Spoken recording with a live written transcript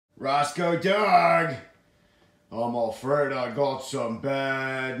Roscoe dog, I'm afraid I got some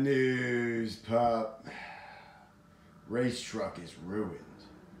bad news, pup. RaceTruck is ruined.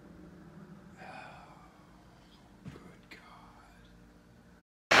 Good God.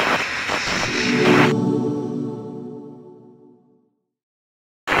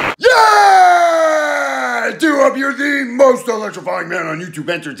 Yeah! Duhop, you're the most electrifying man on YouTube.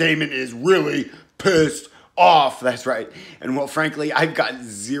 Entertainment is really pissed off. That's right. And well, frankly, I've got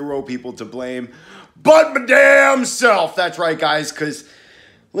zero people to blame but my damn self. That's right, guys, because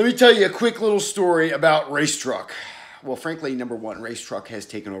let me tell you a quick little story about RaceTruck. Well, frankly, number one, RaceTruck has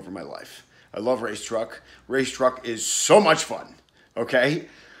taken over my life. I love RaceTruck. RaceTruck is so much fun, okay?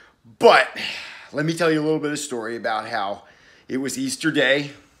 But let me tell you a little bit of story about how it was Easter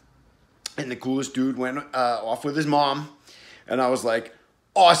Day and the coolest dude went off with his mom. And I was like,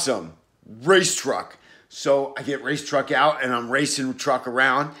 awesome, RaceTruck. So I get RaceTruck out and I'm racing truck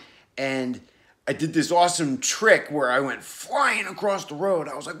around, and I did this awesome trick where I went flying across the road.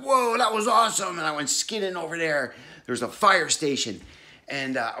 I was like, whoa, that was awesome. And I went skidding over there. There's a fire station.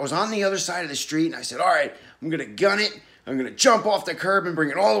 And I was on the other side of the street, and I said, all right, I'm going to gun it. I'm going to jump off the curb and bring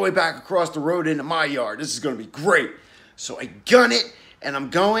it all the way back across the road into my yard. This is going to be great. So I gun it, and I'm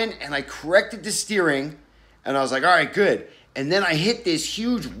going, and I corrected the steering, and I was like, all right, good. And then I hit this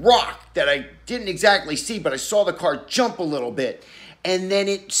huge rock that I didn't exactly see, but I saw the car jump a little bit. And then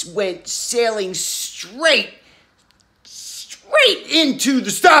it went sailing straight into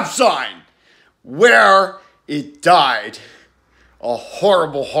the stop sign, where it died. A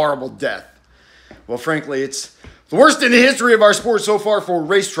horrible, horrible death. Well, frankly, it's the worst in the history of our sport so far for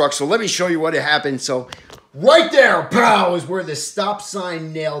RaceTruck. So let me show you what happened. So right there, pow, is where the stop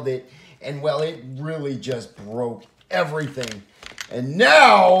sign nailed it. And well, it really just broke everything. And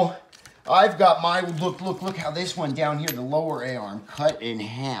now I've got my, look how this one down here, the lower A-arm, cut in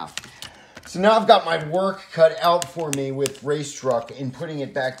half. So now I've got my work cut out for me with RaceTruck and putting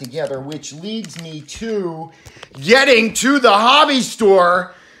it back together, which leads me to getting to the hobby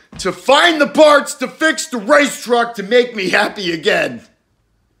store to find the parts to fix the RaceTruck to make me happy again.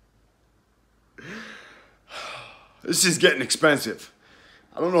 This is getting expensive.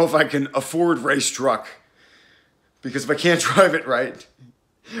 I don't know if I can afford RaceTruck, because if I can't drive it right,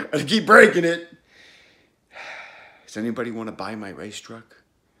 I keep breaking it. Does anybody want to buy my RaceTruck?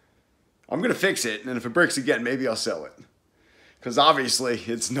 I'm going to fix it, and if it breaks again, maybe I'll sell it. Because obviously,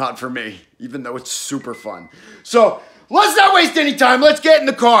 it's not for me, even though it's super fun. So, let's not waste any time. Let's get in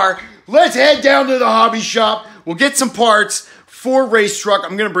the car. Let's head down to the hobby shop. We'll get some parts for RaceTruck.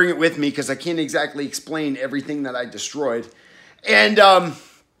 I'm going to bring it with me because I can't exactly explain everything that I destroyed. And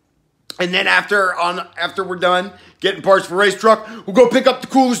then after we're done getting parts for RaceTruck, we'll go pick up the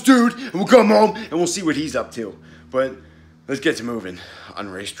coolest dude, and we'll come home, and we'll see what he's up to. But let's get to moving on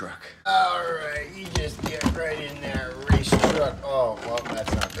RaceTruck. All right, you just get right in there, RaceTruck. Oh, well,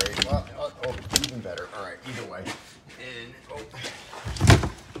 that's not great. Well, oh, even better. All right, either way. And,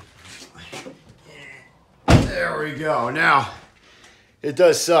 there we go. Now, it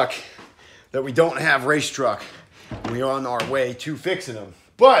does suck that we don't have RaceTruck. We're on our way to fixing them.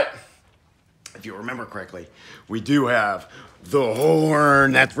 But if you remember correctly, we do have the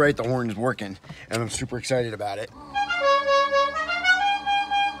horn. That's right, the horn is working, and I'm super excited about it.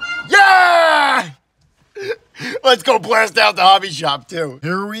 Yeah! Let's go blast out the hobby shop, too.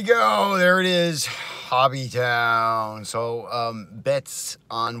 Here we go. There it is, Hobby Town. So, bets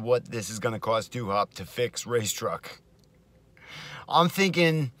on what this is going to cost Duhop to fix RaceTruck. I'm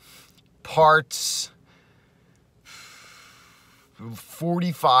thinking parts,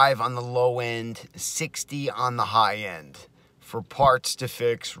 45 on the low end, 60 on the high end for parts to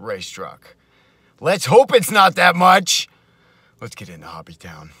fix RaceTruck. Let's hope it's not that much. Let's get into Hobby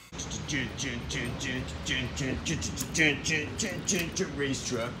Town. RaceTruck,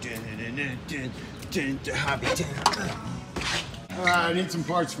 Hobby Town. I need some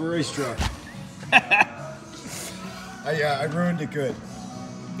parts for RaceTruck. I ruined it good.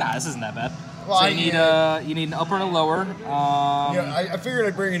 Nah, this isn't that bad. Well, so you need an upper and a lower. Yeah, I figured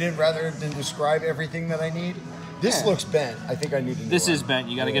I'd bring it in rather than describe everything that I need. This looks bent. I think I need a new This one. is bent.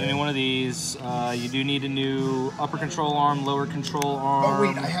 You got to get a new one of these. You do need a new upper control arm, lower control arm. Oh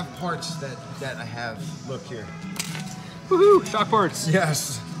wait, I have parts that I have. Look here. Woohoo! Shock parts.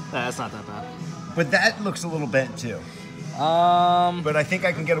 Yes. Nah, that's not that bad. But that looks a little bent too. But I think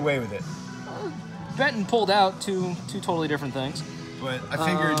I can get away with it. Bent and pulled out, two totally different things. But I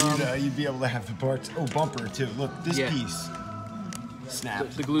figured you'd be able to have the parts. Oh, bumper too. Look, this piece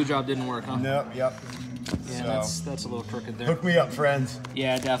snapped. The glue job didn't work, huh? Nope. Yep. Yeah, that's a little crooked there. Hook me up, friends.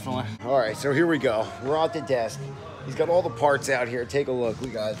 Yeah, definitely. All right, so here we go. We're at the desk. He's got all the parts out here. Take a look.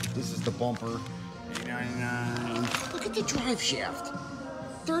 This is the bumper. $8.99. Look at the drive shaft.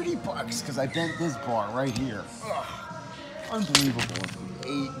 $30 because I bent this bar right here. Ugh. Unbelievable.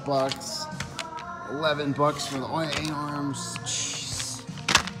 $8. $11 for the A-arms. Jeez.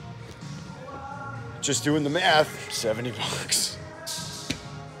 Just doing the math, $70.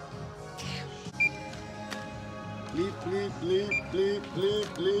 Bleep, bleep, bleep, bleep, bleep,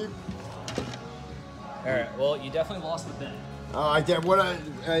 bleep. All right. Well, you definitely lost the bet. I did.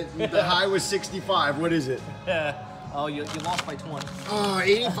 The high was 65. What is it? Oh, you lost by 20. Oh,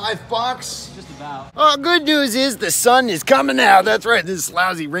 $85. Just about. Oh, good news is the sun is coming out. That's right. This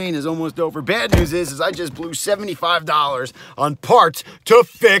lousy rain is almost over. Bad news is I just blew $75 on parts to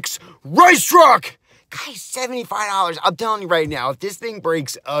fix RaceTruck. Guys, $75. I'm telling you right now, if this thing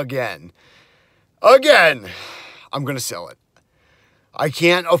breaks again, I'm going to sell it. I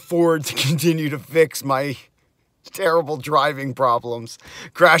can't afford to continue to fix my terrible driving problems,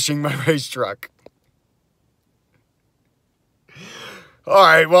 crashing my RaceTruck. All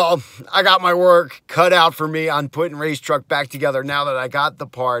right, well, I got my work cut out for me on putting RaceTruck back together now that I got the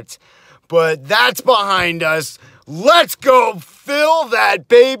parts. But that's behind us. Let's go fill that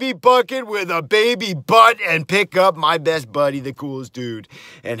baby bucket with a baby butt and pick up my best buddy, the coolest dude,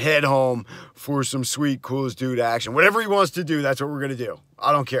 and head home for some sweet coolest dude action. Whatever he wants to do, that's what we're going to do.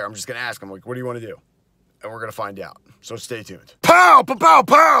 I don't care. I'm just going to ask him, like, what do you want to do? And we're going to find out. So stay tuned. Pow, pow, pow,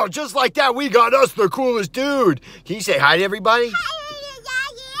 pow. Just like that, we got us the coolest dude. Can you say hi to everybody?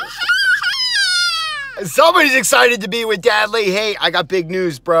 Somebody's excited to be with Dad Lee. Hey, I got big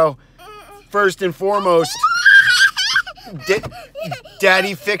news, bro. First and foremost,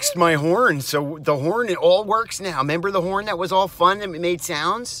 Daddy fixed my horn. So the horn, it all works now. Remember the horn that was all fun and it made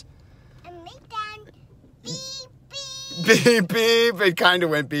sounds? It made beep, beep. Beep, beep. It kind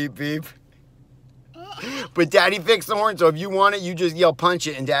of went beep, beep. But Daddy fixed the horn, so if you want it, you just yell punch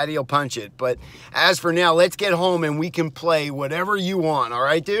it and Daddy will punch it. But as for now, let's get home and we can play whatever you want. All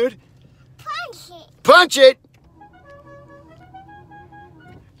right, dude? Punch it!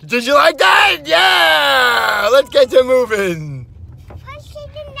 Did you like that? Yeah! Let's get to moving. Punch it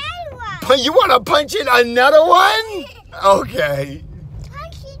another one. You want to punch it another one? Okay.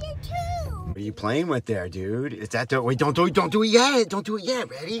 Punch it two. What are you playing with there, dude? Is that the... Wait, don't do it yet. Don't do it yet.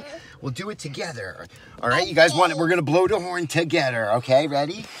 Ready? We'll do it together. All right, you guys want it? We're going to blow the horn together. Okay,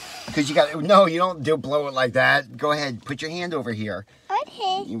 ready? Because you got... No, you don't blow it like that. Go ahead. Put your hand over here.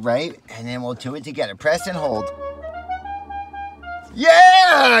 Okay. Right? And then we'll do it together. Press and hold.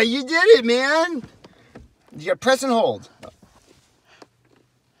 Yeah! You did it, man! You got press and hold.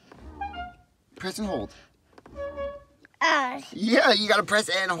 Press and hold. Yeah, you gotta press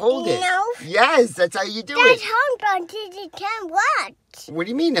and hold it. No. Yes, that's how you do That it. horn it can work. What do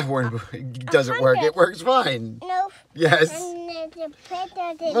you mean the horn doesn't work? It works fine. No. Yes.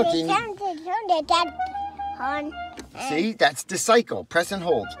 Horn. See, that's the cycle. Press and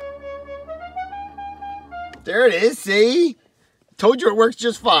hold. There it is, see? Told you it works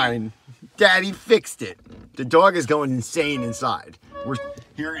just fine. Daddy fixed it. The dog is going insane inside. We're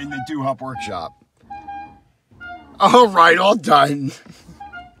here in the Duhop workshop. All right, all done.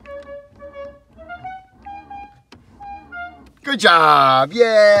 Good job,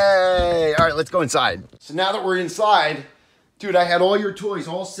 yay! All right, let's go inside. So now that we're inside, dude, I had all your toys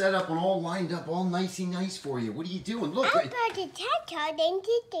all set up and all lined up, all nicey nice for you. What are you doing? Look. I put the cat card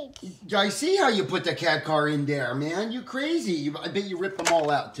into this. I see how you put the cat car in there, man. You crazy. I bet you ripped them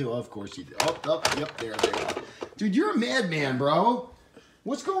all out, too. Of course you did. Oh, yep, there they go. Dude, you're a madman, bro.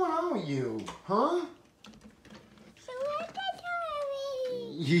 What's going on with you? Huh? So what's that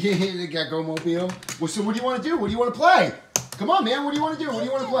telling me? Yeah, the Gecko Mobile. Well, so what do you want to do? What do you want to play? Come on, man. What do you want to do? What do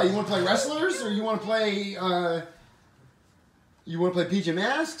you want to play? You want to play Wrestlers? Or you want to play, you want to play PJ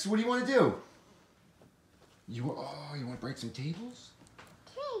Masks? What do you want to do? You want to break some tables?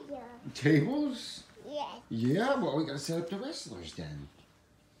 Tables? Yes. Yeah, well, we got to set up the Wrestlers then.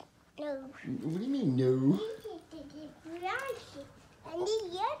 No. What do you mean, no?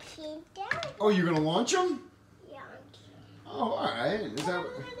 Oh, you're going to launch them? Yeah. Oh, all right. Is that...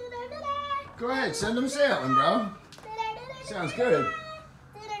 Go ahead, send them sailing, bro. Sounds good.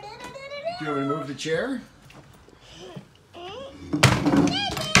 Do you want me to move the chair?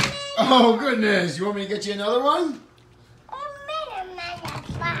 Oh, goodness. You want me to get you another one?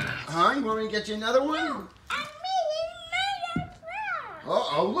 Huh? You want me to get you another one?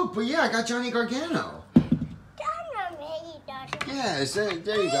 Uh-oh, look. But yeah, I got Johnny Gargano. Yes, there you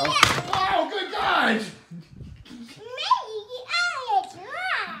go. Oh, good God.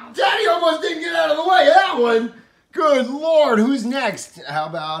 Daddy almost didn't get out of the way of that one. Good Lord. Who's next? How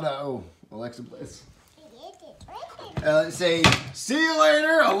about, Alexa Bliss? Say, see you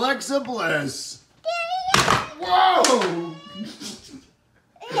later, Alexa Bliss. Whoa!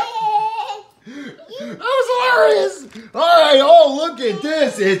 That was hilarious. All right, oh, look at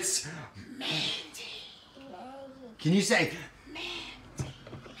this. It's Mandy. Can you say Mandy?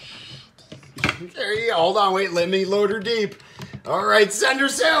 There you go. Hold on, wait, let me load her deep. All right, send her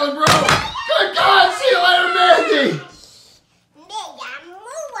sailing, bro. Good God, see you later, Mandy.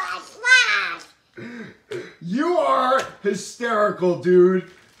 You are hysterical, dude.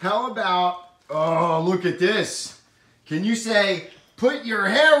 How about, oh, look at this. Can you say, put your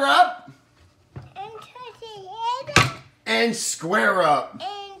hair up and square up?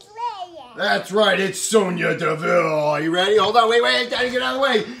 That's right, it's Sonia Deville. Are you ready? Hold on, wait, Daddy, get out of the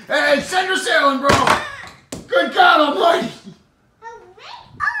way. Hey, send her sailing, bro. Good God almighty.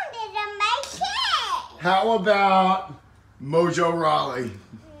 How about Mojo Raleigh?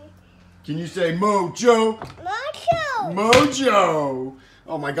 Can you say Mojo? Mojo.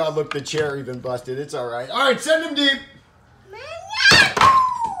 Oh my God, look, the chair even busted. It's all right. All right, send him deep.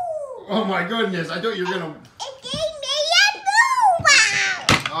 Oh my goodness, I thought you were going to...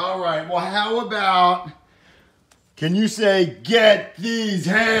 All right, well, how about... Can you say, get these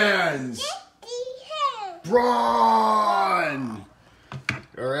hands? Braun.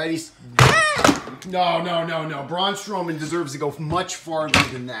 All righty. No. Braun Strowman deserves to go much farther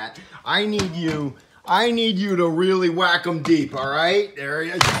than that. I need you to really whack him deep, all right? There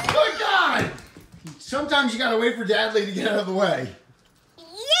he is. Good God! Sometimes you gotta wait for Dadley to get out of the way.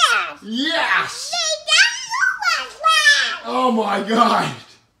 Yes! Oh my God!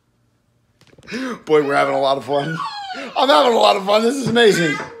 Boy, we're having a lot of fun. I'm having a lot of fun. This is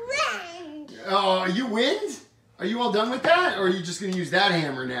amazing. Oh, you wind? Are you all done with that? Or are you just gonna use that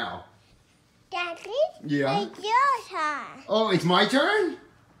hammer now? Daddy? Yeah. It's your turn. Oh, it's my turn?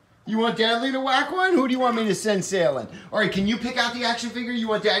 You want Daddy to whack one? Who do you want me to send sailing? All right, can you pick out the action figure you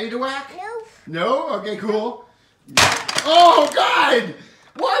want Daddy to whack? No. No? Okay, cool. Oh, God!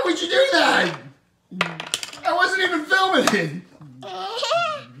 Why would you do that? I wasn't even filming it.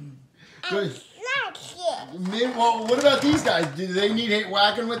 Well, what about these guys? Do they need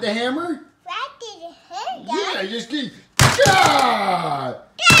whacking with the hammer? Yeah, just keep... God!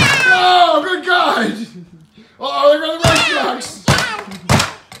 Oh, good God! Oh, they're going to race trucks!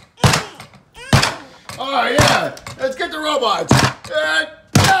 Oh, yeah! Let's get the robots!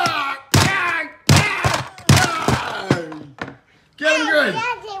 Get them good!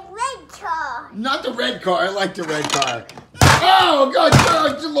 That's a red car. Not the red car. I like the red car. Oh, God,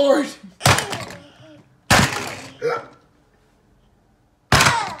 Lord!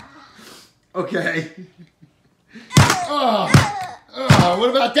 Okay. Oh, what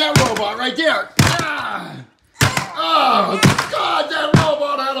about that robot right there? Oh, God, that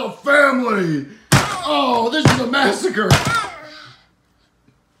robot had a family. Oh, this is a massacre.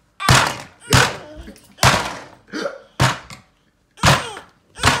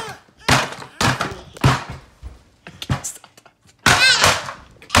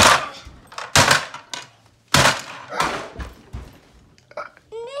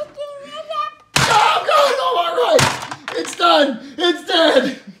 It's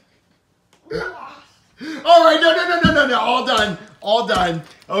dead! All right, no. All done.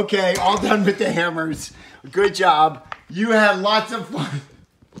 Okay, all done with the hammers. Good job. You had lots of fun.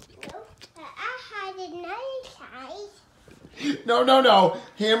 I had a nice size. No.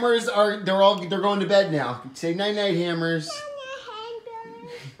 Hammers they're going to bed now. Say night-night, hammers.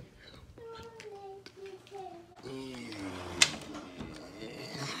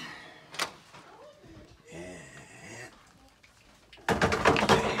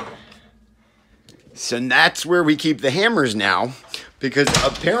 So that's where we keep the hammers now, because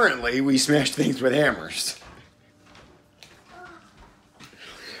apparently we smash things with hammers.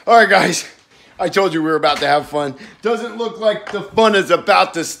 All right, guys, I told you we were about to have fun. Doesn't look like the fun is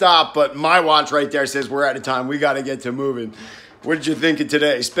about to stop, but my watch right there says we're out of time. We got to get to moving. What did you think of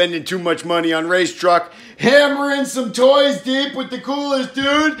today? Spending too much money on RaceTruck, hammering some toys deep with the coolest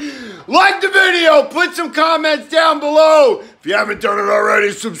dude? Like the video, put some comments down below. If you haven't done it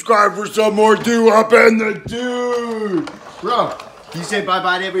already, subscribe for some more Duhop and the Dude. Bro, can you say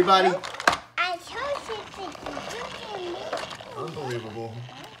bye-bye to everybody? I told you to Unbelievable.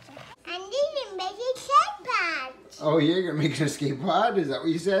 I need to make a cat pad. Oh, yeah, you're going to make an escape pod? Is that what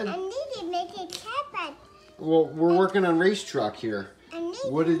you said? I need to make a cat pad. Well, we're working on RaceTruck here.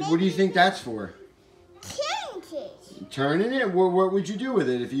 What do you think that's for? Changes. Turning it? What would you do with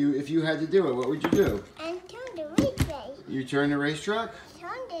it if you had to do it? What would you do? And turn the replay. You turn the RaceTruck?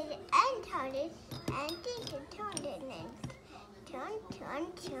 Turn it and turn it and turn it and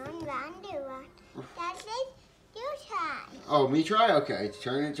turn round the round. That's it. You try. Oh, me try? Okay.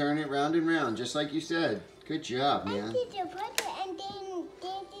 Turn it round and round, just like you said. Good job, I man. did the butter and then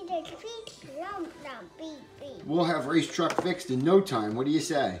did the treat. Lump, beep, beep. We'll have RaceTruck fixed in no time. What do you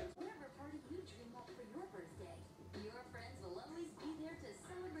say? Whatever party you dream up for your birthday, your friends will always be there to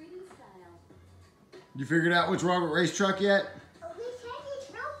celebrate in style. You figured out what's wrong with RaceTruck yet? Oh, we said it's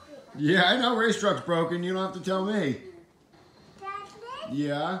broken. Yeah, I know RaceTruck's broken. You don't have to tell me. That's it.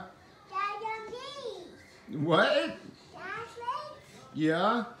 Yeah? That's a What? That's it.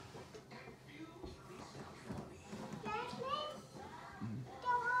 Yeah? That's it. Don't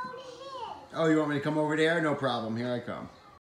hold it here. Oh, you want me to come over there? No problem. Here I come.